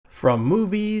From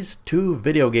movies to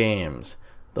video games,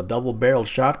 the double-barreled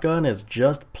shotgun is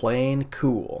just plain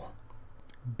cool.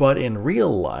 But in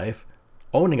real life,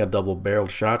 owning a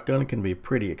double-barreled shotgun can be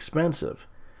pretty expensive.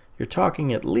 You're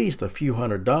talking at least a few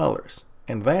 $100s,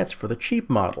 and that's for the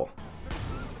cheap model.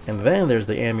 And then there's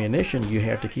the ammunition you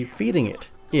have to keep feeding it,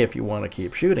 if you want to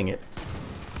keep shooting it.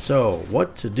 So,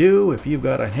 what to do if you've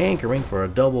got a hankering for a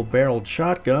double-barreled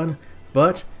shotgun,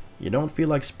 but you don't feel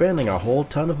like spending a whole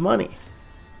ton of money?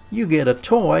 You get a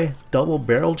toy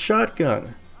double-barreled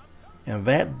shotgun. And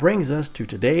that brings us to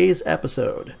today's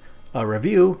episode, a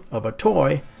review of a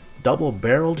toy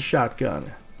double-barreled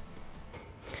shotgun.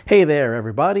 Hey there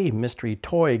everybody, Mystery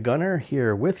Toygunner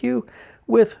here with you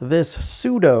with this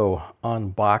pseudo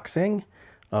unboxing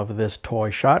of this toy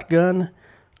shotgun.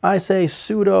 I say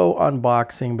pseudo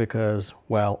unboxing because,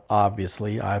 well,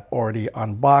 obviously I've already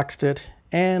unboxed it,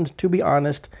 and to be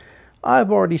honest,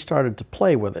 I've already started to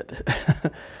play with it.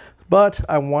 But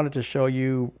I wanted to show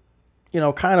you,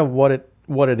 kind of what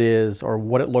it is or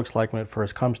what it looks like when it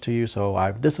first comes to you. So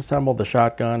I've disassembled the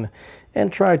shotgun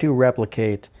and tried to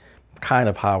replicate kind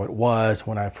of how it was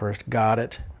when I first got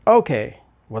it. Okay,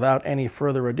 without any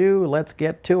further ado, let's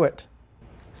get to it.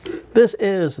 This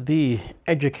is the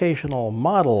educational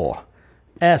model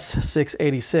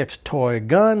S686 toy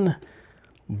gun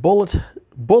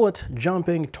bullet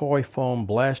jumping toy foam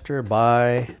blaster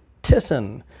by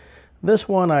Thyssen. This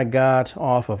one I got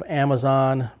off of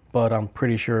Amazon, but I'm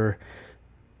pretty sure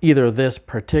either this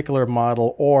particular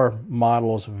model or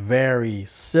models very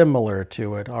similar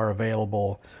to it are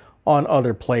available on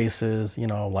other places,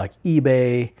 like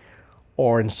eBay,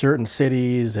 or in certain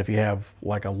cities if you have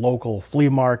like a local flea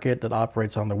market that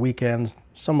operates on the weekends.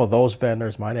 Some of those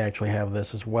vendors might actually have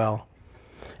this as well.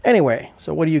 Anyway,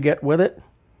 so what do you get with it?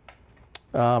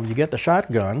 You get the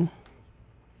shotgun,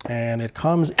 and it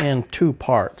comes in two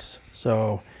parts.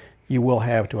 So you will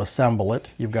have to assemble it.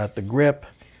 You've got the grip,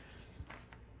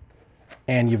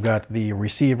 and you've got the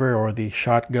receiver or the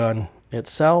shotgun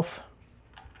itself.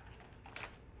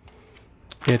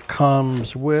 It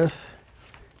comes with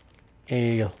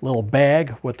a little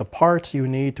bag with the parts you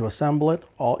need to assemble it.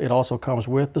 It also comes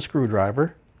with the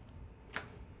screwdriver.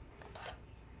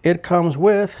 It comes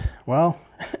with, well,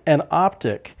 an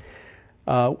optic.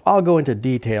 I'll go into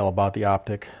detail about the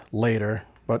optic later,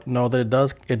 but know that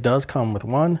it does come with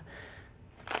one.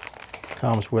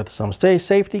 Comes with some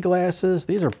safety glasses.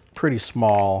 These are pretty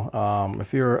small.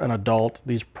 If you're an adult,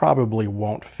 these probably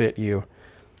won't fit you.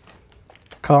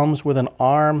 Comes with an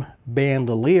arm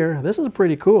bandolier. This is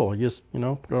pretty cool. You just, put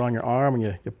it on your arm and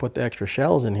you put the extra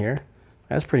shells in here.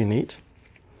 That's pretty neat.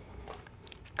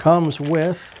 Comes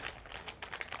with,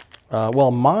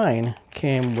 well, mine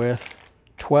came with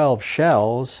 12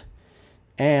 shells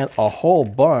and a whole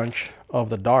bunch of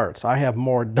the darts. I have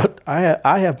more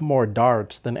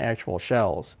darts than actual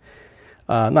shells.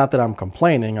 Not that I'm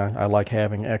complaining. I like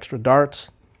having extra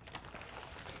darts.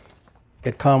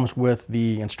 It comes with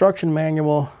the instruction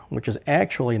manual, which is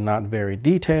actually not very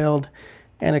detailed,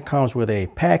 and it comes with a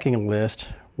packing list,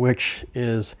 which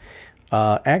is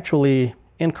actually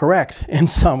incorrect in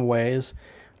some ways.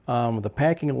 The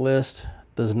packing list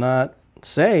does not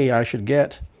say I should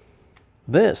get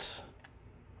this,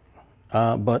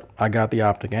 but I got the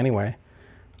optic anyway.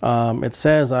 It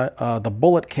says the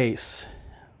bullet case,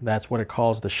 that's what it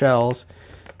calls the shells.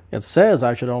 It says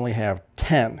I should only have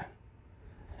 10.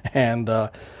 And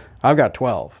I've got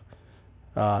 12.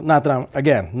 Not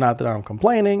that I'm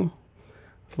complaining,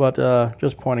 but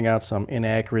just pointing out some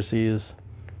inaccuracies.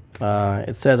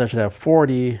 It says I should have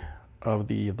 40 of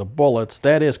the bullets.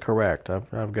 That is correct.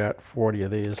 I've got 40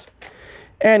 of these.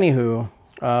 Anywho,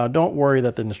 don't worry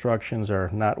that the instructions are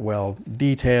not well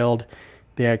detailed.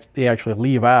 They actually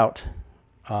leave out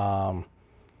how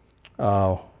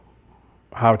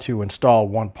to install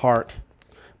one part.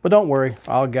 But don't worry,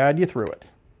 I'll guide you through it.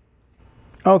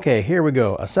 Okay, here we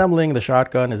go. Assembling the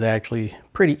shotgun is actually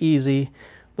pretty easy.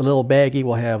 The little baggie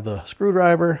will have the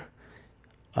screwdriver.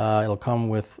 It'll come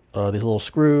with these little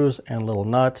screws and little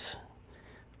nuts.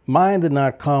 Mine did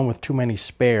not come with too many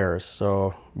spares,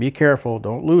 so be careful.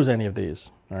 Don't lose any of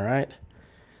these. All right.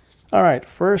 All right.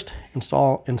 First,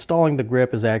 installing the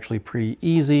grip is actually pretty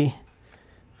easy.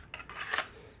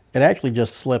 It actually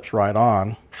just slips right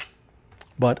on,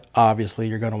 but obviously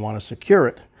you're going to want to secure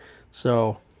it.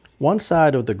 So one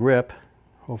side of the grip,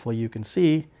 hopefully you can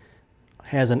see,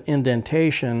 has an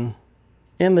indentation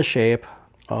in the shape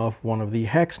of one of the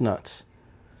hex nuts.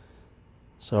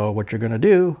 So what you're going to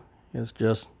do is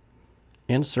just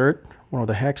insert one of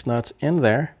the hex nuts in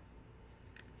there.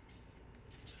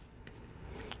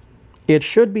 It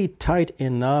should be tight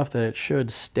enough that it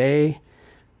should stay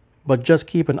but just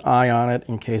keep an eye on it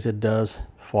in case it does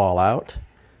fall out.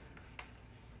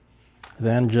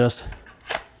 Then just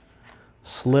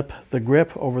slip the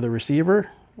grip over the receiver,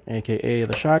 aka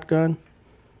the shotgun.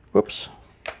 Whoops.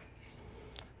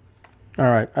 All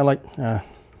right,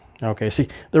 okay, see,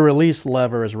 the release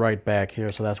lever is right back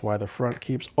here, so that's why the front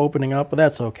keeps opening up, but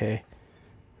that's okay.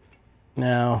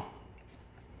 Now,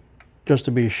 just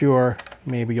to be sure,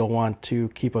 maybe you'll want to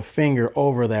keep a finger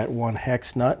over that one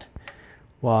hex nut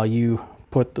while you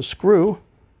put the screw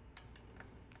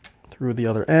through the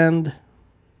other end.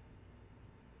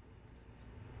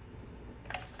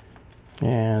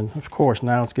 And of course,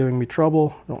 now it's giving me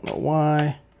trouble. Don't know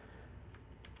why.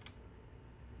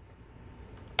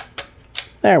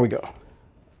 There we go.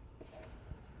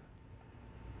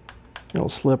 It'll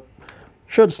slip,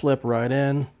 should slip right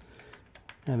in,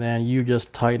 and then you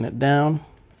just tighten it down.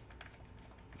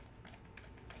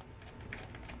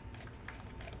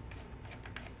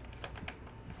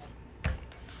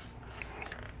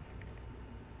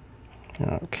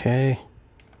 Okay,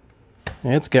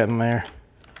 it's getting there.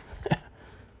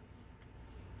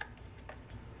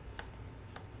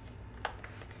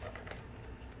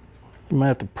 You might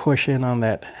have to push in on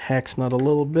that hex nut a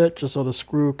little bit just so the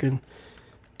screw can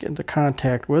get into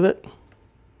contact with it.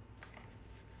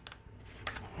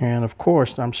 And of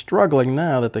course, I'm struggling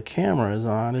now that the camera is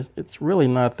on. It's really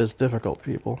not this difficult,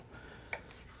 people.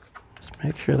 Just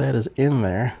make sure that is in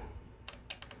there.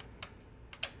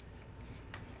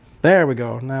 There we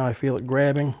go. Now I feel it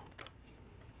grabbing.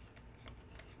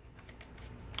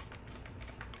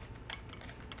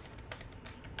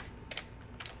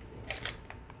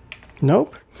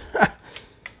 Nope.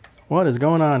 What is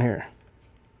going on here?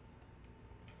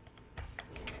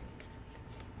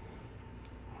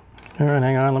 All right,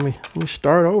 hang on. Let me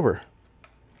start over.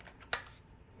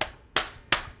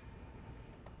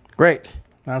 Great.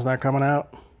 Now it's not coming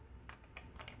out.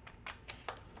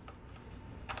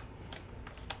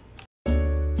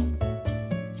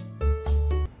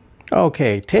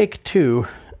 Okay, take two.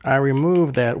 I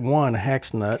removed that one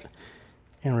hex nut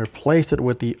and replaced it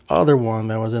with the other one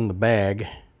that was in the bag.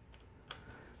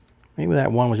 Maybe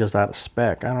that one was just out of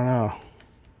spec. I don't know.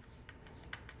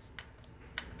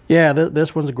 Yeah,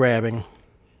 this one's grabbing.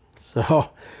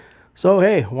 So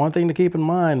hey, one thing to keep in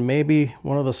mind, maybe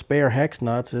one of the spare hex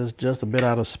nuts is just a bit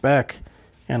out of spec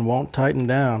and won't tighten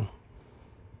down.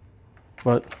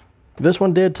 But this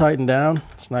one did tighten down.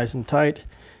 It's nice and tight.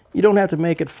 You don't have to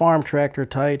make it farm tractor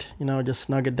tight, you know, just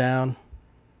snug it down.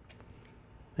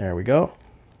 There we go.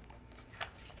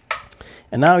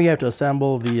 And now you have to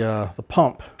assemble the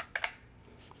pump.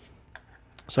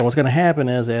 So what's going to happen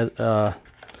is,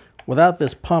 without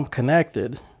this pump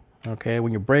connected, okay,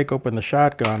 when you break open the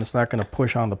shotgun, it's not going to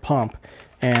push on the pump,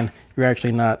 and you're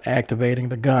actually not activating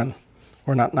the gun,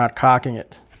 or not cocking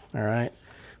it. All right.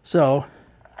 So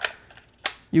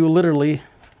you literally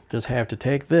just have to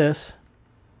take this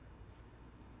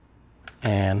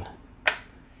and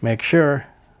make sure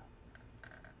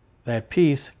that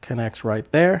piece connects right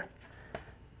there.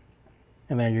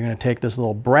 And then you're going to take this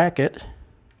little bracket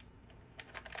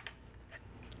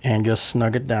and just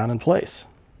snug it down in place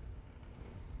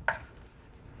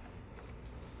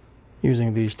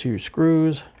using these two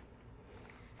screws.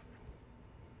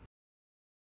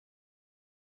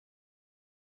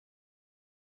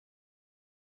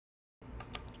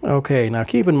 Okay, now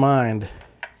keep in mind,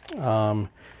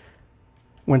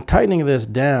 when tightening this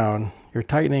down, you're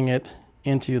tightening it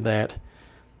into that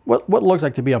what looks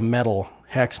like to be a metal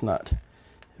hex nut.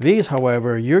 These,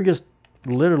 however, you're just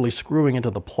literally screwing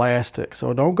into the plastic.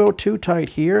 So don't go too tight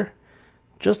here.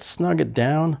 Just snug it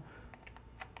down,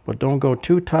 but don't go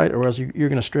too tight or else you're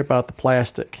going to strip out the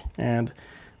plastic. And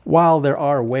while there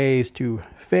are ways to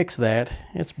fix that,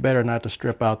 it's better not to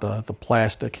strip out the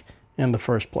plastic in the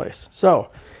first place.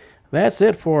 So that's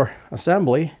it for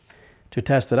assembly. To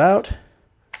test it out,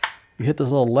 you hit this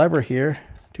little lever here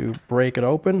to break it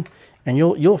open, and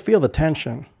you'll feel the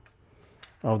tension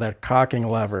of that cocking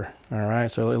lever. All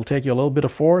right, so it'll take you a little bit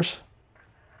of force.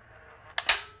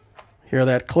 Hear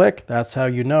that click? That's how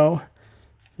you know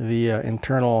the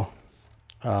internal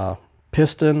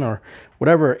piston or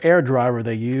whatever air driver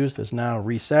they used is now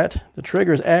reset. The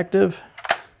trigger is active,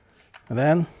 and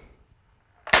then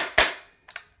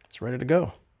it's ready to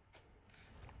go.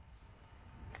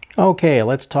 Okay,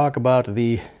 let's talk about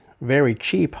the very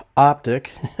cheap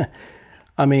optic.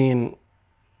 I mean,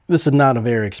 this is not a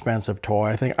very expensive toy.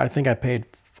 I think I paid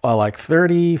like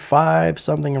 35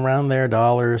 something around there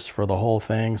dollars for the whole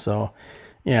thing. So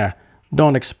yeah,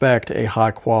 don't expect a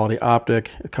high quality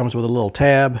optic. It comes with a little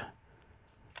tab.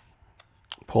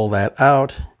 pull that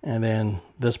out, and then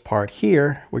this part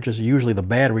here, which is usually the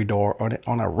battery door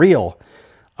on a real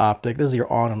optic, this is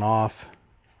your on and off.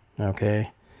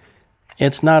 Okay,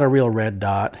 it's not a real red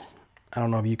dot. I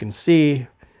don't know if you can see,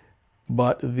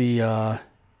 but the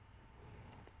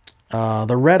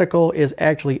reticle is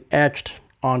actually etched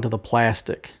onto the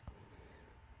plastic.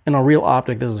 In a real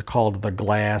optic, this is called the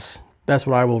glass. That's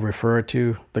what I will refer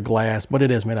to, the glass, but it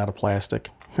is made out of plastic.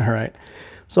 All right,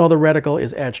 so the reticle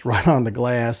is etched right on the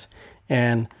glass,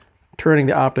 and turning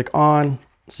the optic on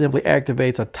simply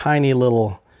activates a tiny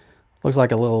little, looks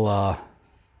like a little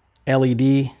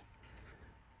LED,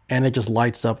 and it just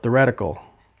lights up the reticle.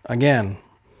 Again,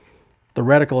 the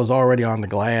reticle is already on the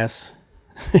glass.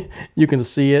 You can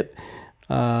see it,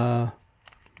 but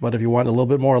if you want a little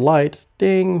bit more light,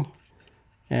 ding,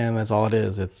 and that's all it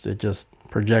is. It just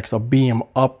projects a beam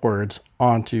upwards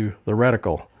onto the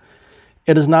reticle.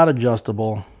 It is not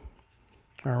adjustable.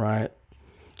 All right,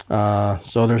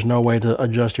 so there's no way to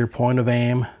adjust your point of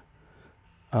aim.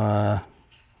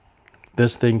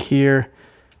 This thing here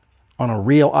on a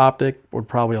real optic would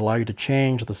probably allow you to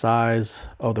change the size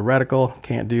of the reticle.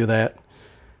 Can't do that.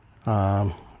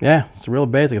 Yeah, it's real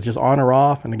basic. It's just on or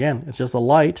off, and again, it's just a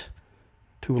light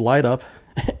to light up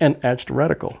an etched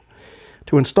reticle.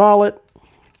 To install it,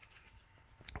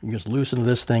 you just loosen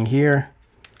this thing here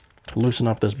to loosen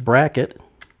up this bracket,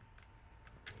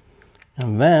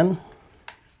 and then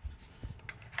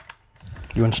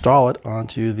you install it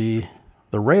onto the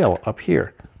rail up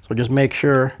here. So just make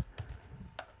sure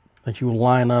that you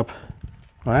line up.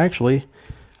 Well, actually,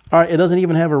 all right, it doesn't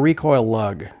even have a recoil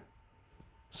lug.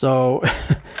 So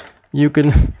you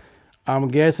can, I'm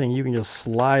guessing you can just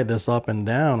slide this up and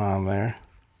down on there.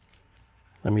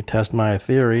 Let me test my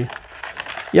theory.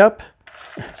 Yep,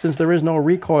 since there is no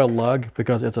recoil lug,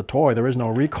 because it's a toy, there is no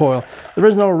recoil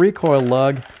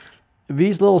lug,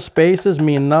 these little spaces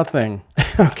mean nothing.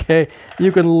 Okay,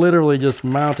 you can literally just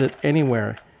mount it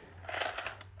anywhere.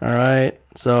 All right,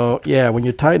 so yeah, when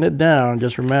you tighten it down,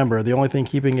 just remember the only thing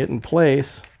keeping it in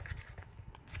place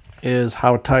is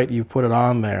how tight you put it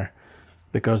on there,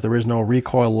 because there is no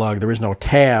recoil lug, there is no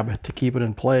tab to keep it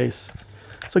in place.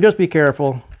 So just be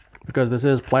careful, because this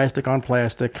is plastic on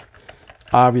plastic.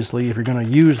 Obviously, if you're going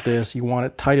to use this, you want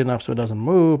it tight enough so it doesn't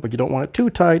move, but you don't want it too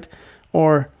tight,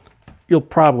 or you'll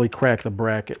probably crack the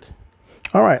bracket.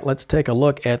 All right, let's take a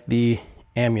look at the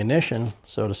ammunition,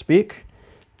 so to speak.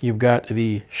 You've got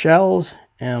the shells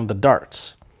and the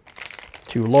darts.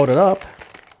 To load it up,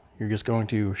 you're just going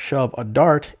to shove a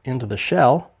dart into the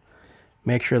shell.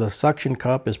 Make sure the suction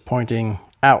cup is pointing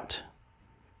out.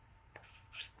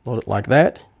 Load it like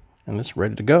that, and it's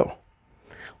ready to go.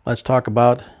 Let's talk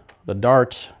about the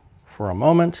darts for a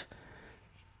moment.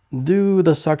 Do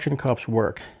the suction cups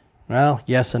work? Well,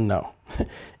 yes and no.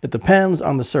 It depends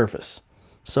on the surface.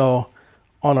 So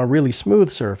on a really smooth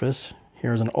surface,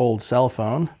 here's an old cell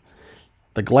phone,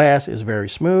 the glass is very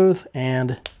smooth,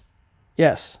 and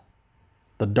yes,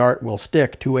 the dart will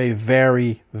stick to a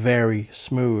very, very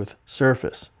smooth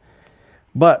surface.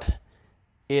 But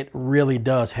it really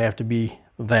does have to be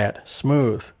that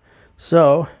smooth.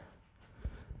 So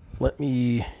let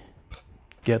me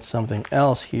get something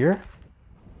else here.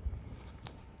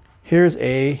 Here's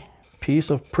a piece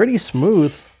of pretty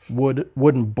smooth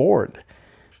wooden board.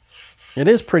 It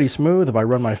is pretty smooth. If I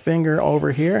run my finger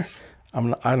over here, I'm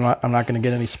not going to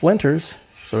get any splinters.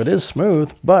 So it is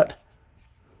smooth, but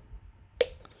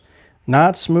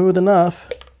not smooth enough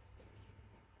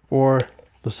for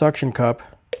the suction cup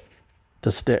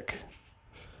to stick.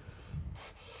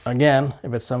 Again,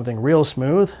 if it's something real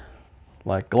smooth,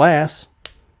 like glass,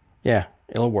 yeah,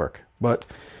 it'll work. But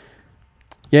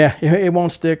yeah, it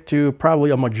won't stick to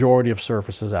probably a majority of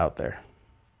surfaces out there.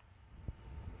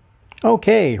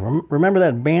 Okay, remember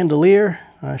that bandolier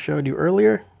I showed you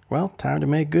earlier? Well, time to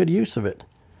make good use of it.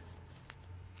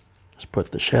 Just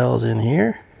put the shells in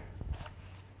here.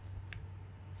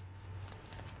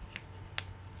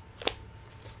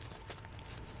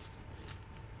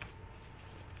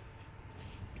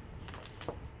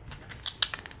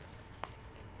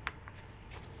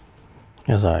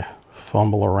 As I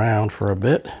fumble around for a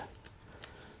bit.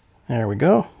 There we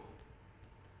go.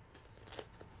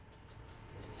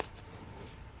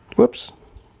 Whoops,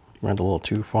 went a little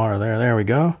too far there. There we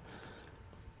go.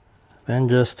 Then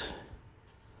just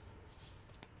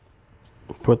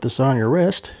put this on your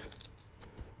wrist,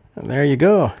 and there you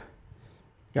go.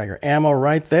 Got your ammo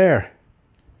right there.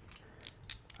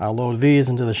 I'll load these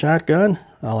into the shotgun.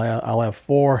 I'll have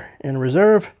 4 in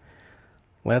reserve.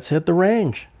 Let's hit the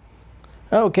range.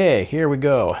 Okay, here we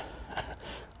go.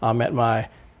 I'm at my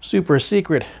super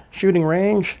secret shooting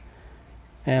range.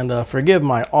 And forgive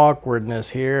my awkwardness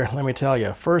here. Let me tell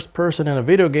you, first person in a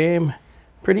video game,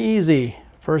 pretty easy.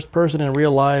 First person in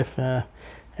real life,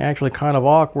 actually kind of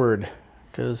awkward,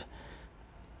 because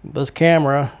this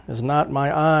camera is not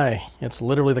my eye. It's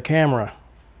literally the camera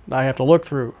I have to look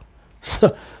through.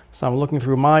 So I'm looking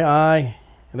through my eye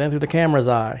and then through the camera's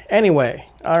eye. Anyway,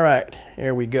 all right,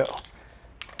 here we go.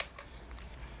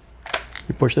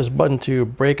 You push this button to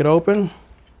break it open.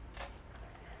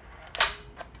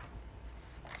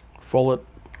 Fold it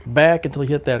back until you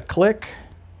hit that click.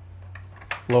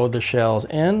 Load the shells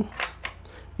in.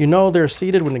 You know they're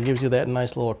seated when it gives you that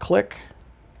nice little click.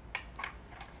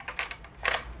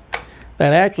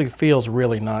 That actually feels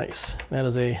really nice. That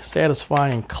is a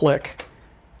satisfying click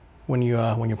when you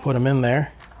put them in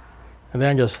there. And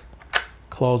then just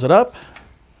close it up.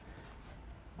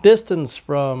 Distance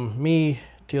from me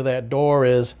to that door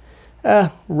is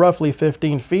roughly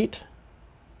 15 feet.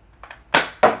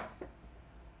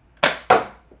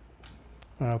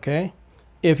 Okay.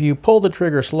 If you pull the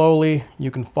trigger slowly,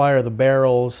 you can fire the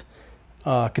barrels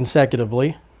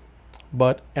consecutively.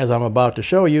 But as I'm about to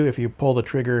show you, if you pull the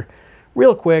trigger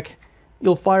real quick,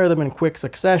 you'll fire them in quick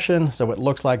succession, so it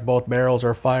looks like both barrels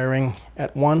are firing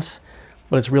at once,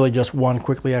 but it's really just one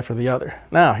quickly after the other.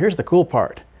 Now, here's the cool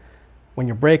part. When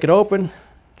you break it open,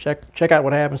 check out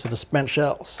what happens to the spent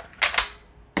shells.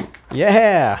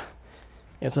 Yeah!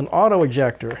 It's an auto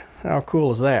ejector. How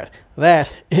cool is that?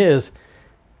 That is,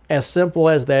 as simple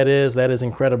as that is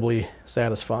incredibly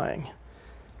satisfying.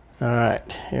 All right,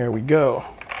 here we go.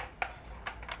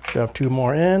 Shove two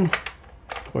more in,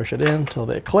 push it in until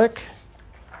they click.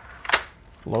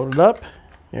 Load it up.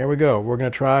 Here we go. We're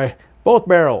going to try both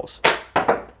barrels.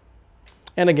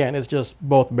 And again, it's just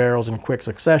both barrels in quick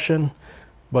succession,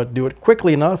 but do it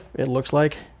quickly enough, it looks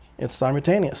like it's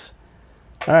simultaneous.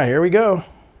 All right, here we go.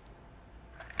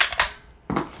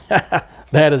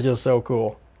 That is just so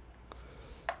cool.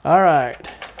 All right,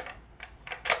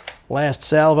 last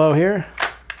salvo here.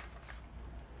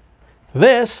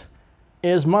 This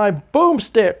is my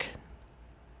boomstick.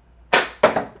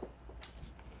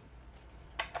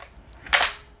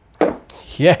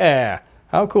 Yeah,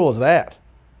 how cool is that?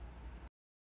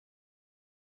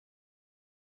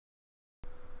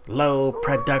 Low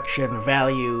Production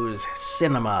Values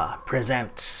Cinema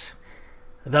presents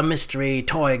The Mystery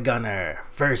Toygunner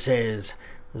versus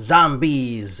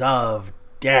Zombies of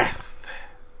Death.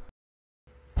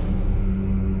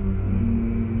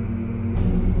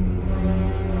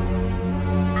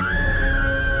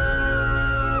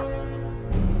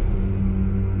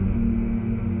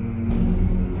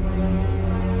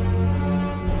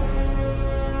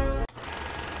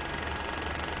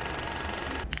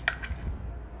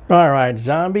 All right,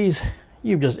 zombies,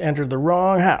 you've just entered the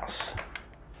wrong house.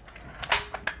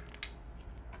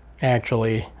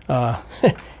 Actually,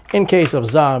 in case of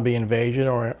zombie invasion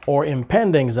or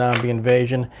impending zombie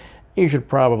invasion, you should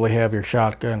probably have your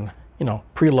shotgun,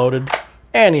 preloaded.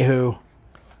 Anywho,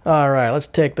 all right, let's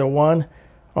take the one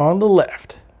on the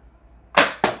left.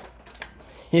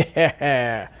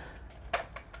 Yeah.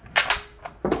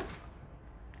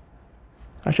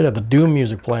 I should have the Doom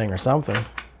music playing or something.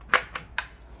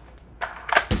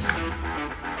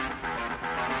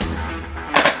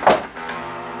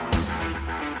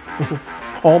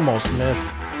 Almost missed.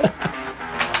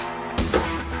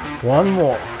 One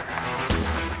more.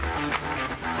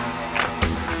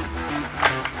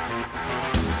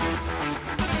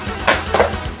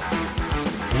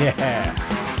 Yeah,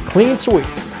 clean sweep.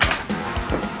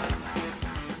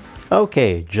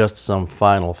 Okay, just some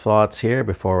final thoughts here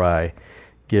before I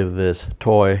give this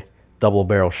toy double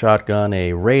barrel shotgun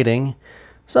a rating.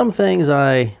 Some things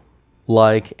I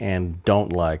like and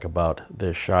don't like about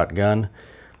this shotgun.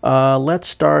 Let's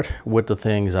start with the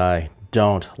things I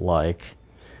don't like.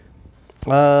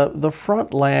 The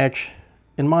front latch,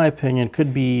 in my opinion,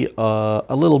 could be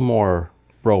a little more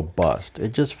robust.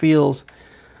 It just feels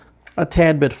a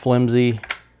tad bit flimsy,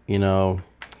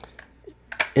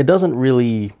 It doesn't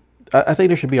really... I think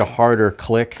there should be a harder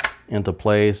click into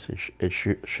place. It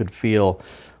should feel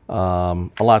a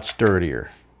lot sturdier.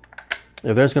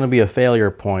 If there's going to be a failure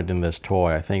point in this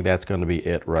toy, I think that's going to be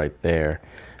it right there.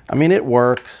 I mean, it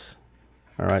works,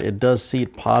 all right, it does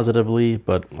seat positively,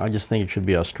 but I just think it should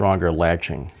be a stronger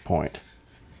latching point.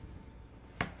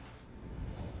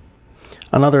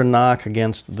 Another knock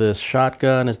against this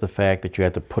shotgun is the fact that you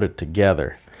have to put it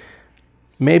together.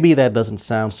 Maybe that doesn't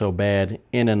sound so bad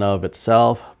in and of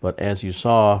itself, but as you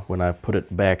saw when I put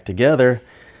it back together,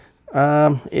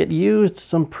 it used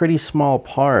some pretty small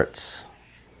parts.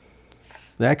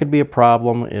 That could be a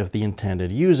problem if the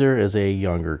intended user is a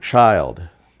younger child.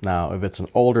 Now, if it's an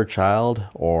older child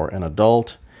or an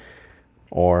adult,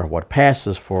 or what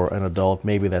passes for an adult,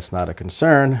 maybe that's not a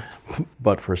concern.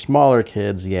 But for smaller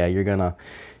kids, yeah, you're gonna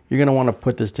want to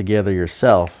put this together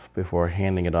yourself before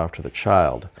handing it off to the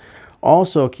child.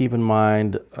 Also, keep in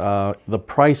mind the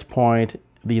price point,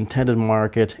 the intended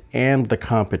market, and the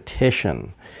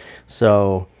competition.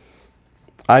 So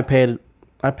I paid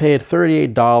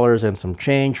 $38 and some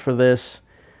change for this.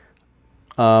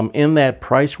 In that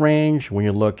price range, when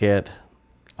you look at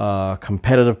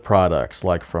competitive products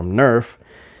like from Nerf,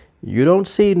 you don't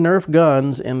see Nerf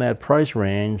guns in that price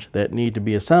range that need to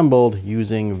be assembled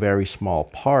using very small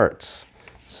parts.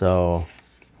 So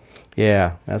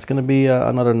yeah, that's going to be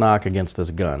another knock against this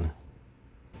gun.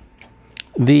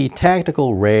 The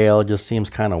tactical rail just seems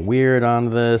kind of weird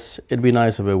on this. It'd be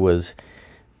nice if it was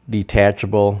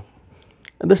detachable.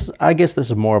 I guess this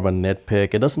is more of a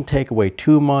nitpick. It doesn't take away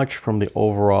too much from the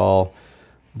overall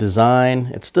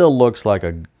design. It still looks like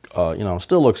a,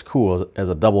 still looks cool as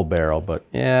a double barrel, but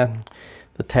yeah,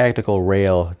 the tactical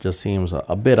rail just seems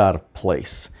a bit out of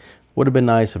place. Would have been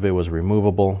nice if it was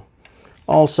removable.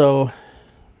 Also,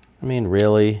 I mean,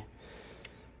 really,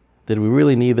 did we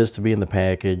really need this to be in the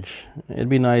package? It'd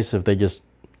be nice if they just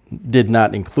did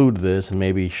not include this and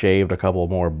maybe shaved a couple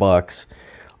more bucks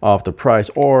off the price,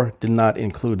 or did not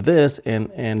include this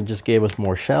and just gave us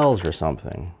more shells or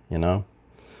something, you know.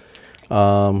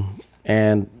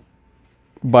 And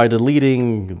by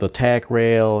deleting the tack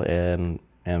rail and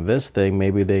this thing,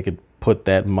 maybe they could put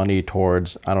that money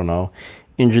towards, I don't know,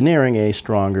 engineering a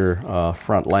stronger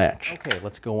front latch. Okay,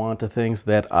 let's go on to things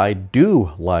that I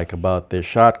do like about this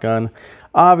shotgun.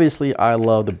 Obviously, I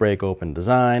love the break open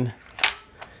design.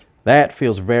 That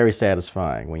feels very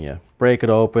satisfying when you break it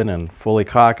open and fully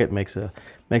cock it. Makes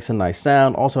a nice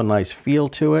sound, also a nice feel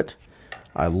to it.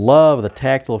 I love the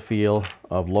tactile feel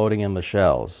of loading in the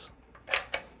shells.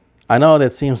 I know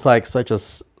that seems like such a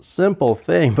simple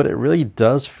thing, but it really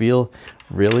does feel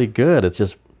really good. It's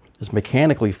just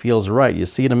mechanically feels right. You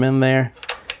see them in there,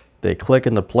 they click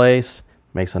into place,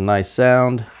 makes a nice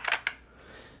sound.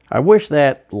 I wish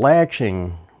that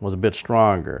latching was a bit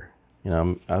stronger. You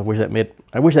know, I wish that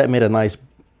made a nice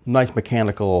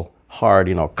mechanical hard,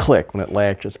 you know, click when it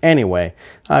latches. Anyway,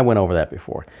 I went over that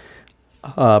before.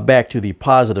 Back to the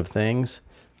positive things.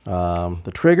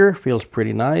 The trigger feels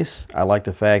pretty nice. I like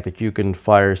the fact that you can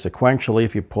fire sequentially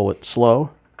if you pull it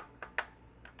slow.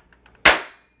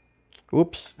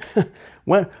 Oops.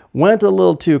 went a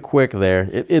little too quick there.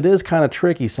 It is kind of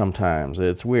tricky sometimes.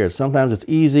 It's weird. Sometimes it's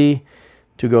easy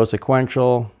to go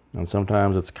sequential, and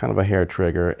sometimes it's kind of a hair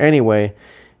trigger. Anyway,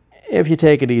 if you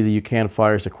take it easy, you can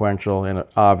fire sequential, and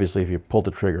obviously if you pull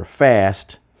the trigger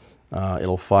fast,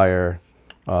 it'll fire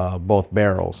both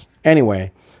barrels.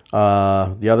 Anyway,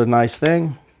 the other nice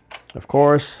thing, of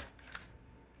course,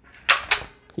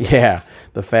 yeah,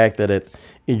 the fact that it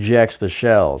ejects the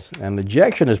shells, and the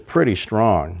ejection is pretty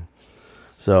strong,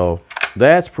 so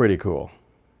that's pretty cool.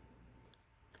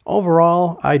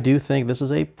 Overall, I do think this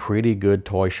is a pretty good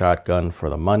toy shotgun for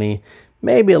the money.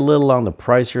 Maybe a little on the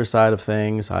pricier side of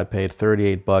things. I paid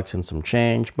 38 bucks and some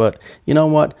change, but you know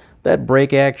what? That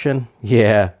brake action,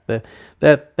 yeah,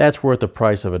 that's worth the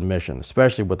price of admission,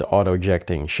 especially with the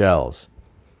auto-ejecting shells.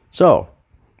 So,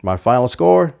 my final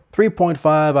score,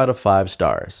 3.5 out of 5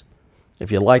 stars.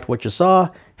 If you liked what you saw,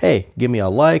 hey, give me a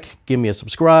like, give me a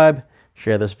subscribe,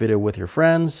 share this video with your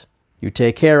friends. You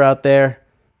take care out there.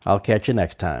 I'll catch you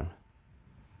next time.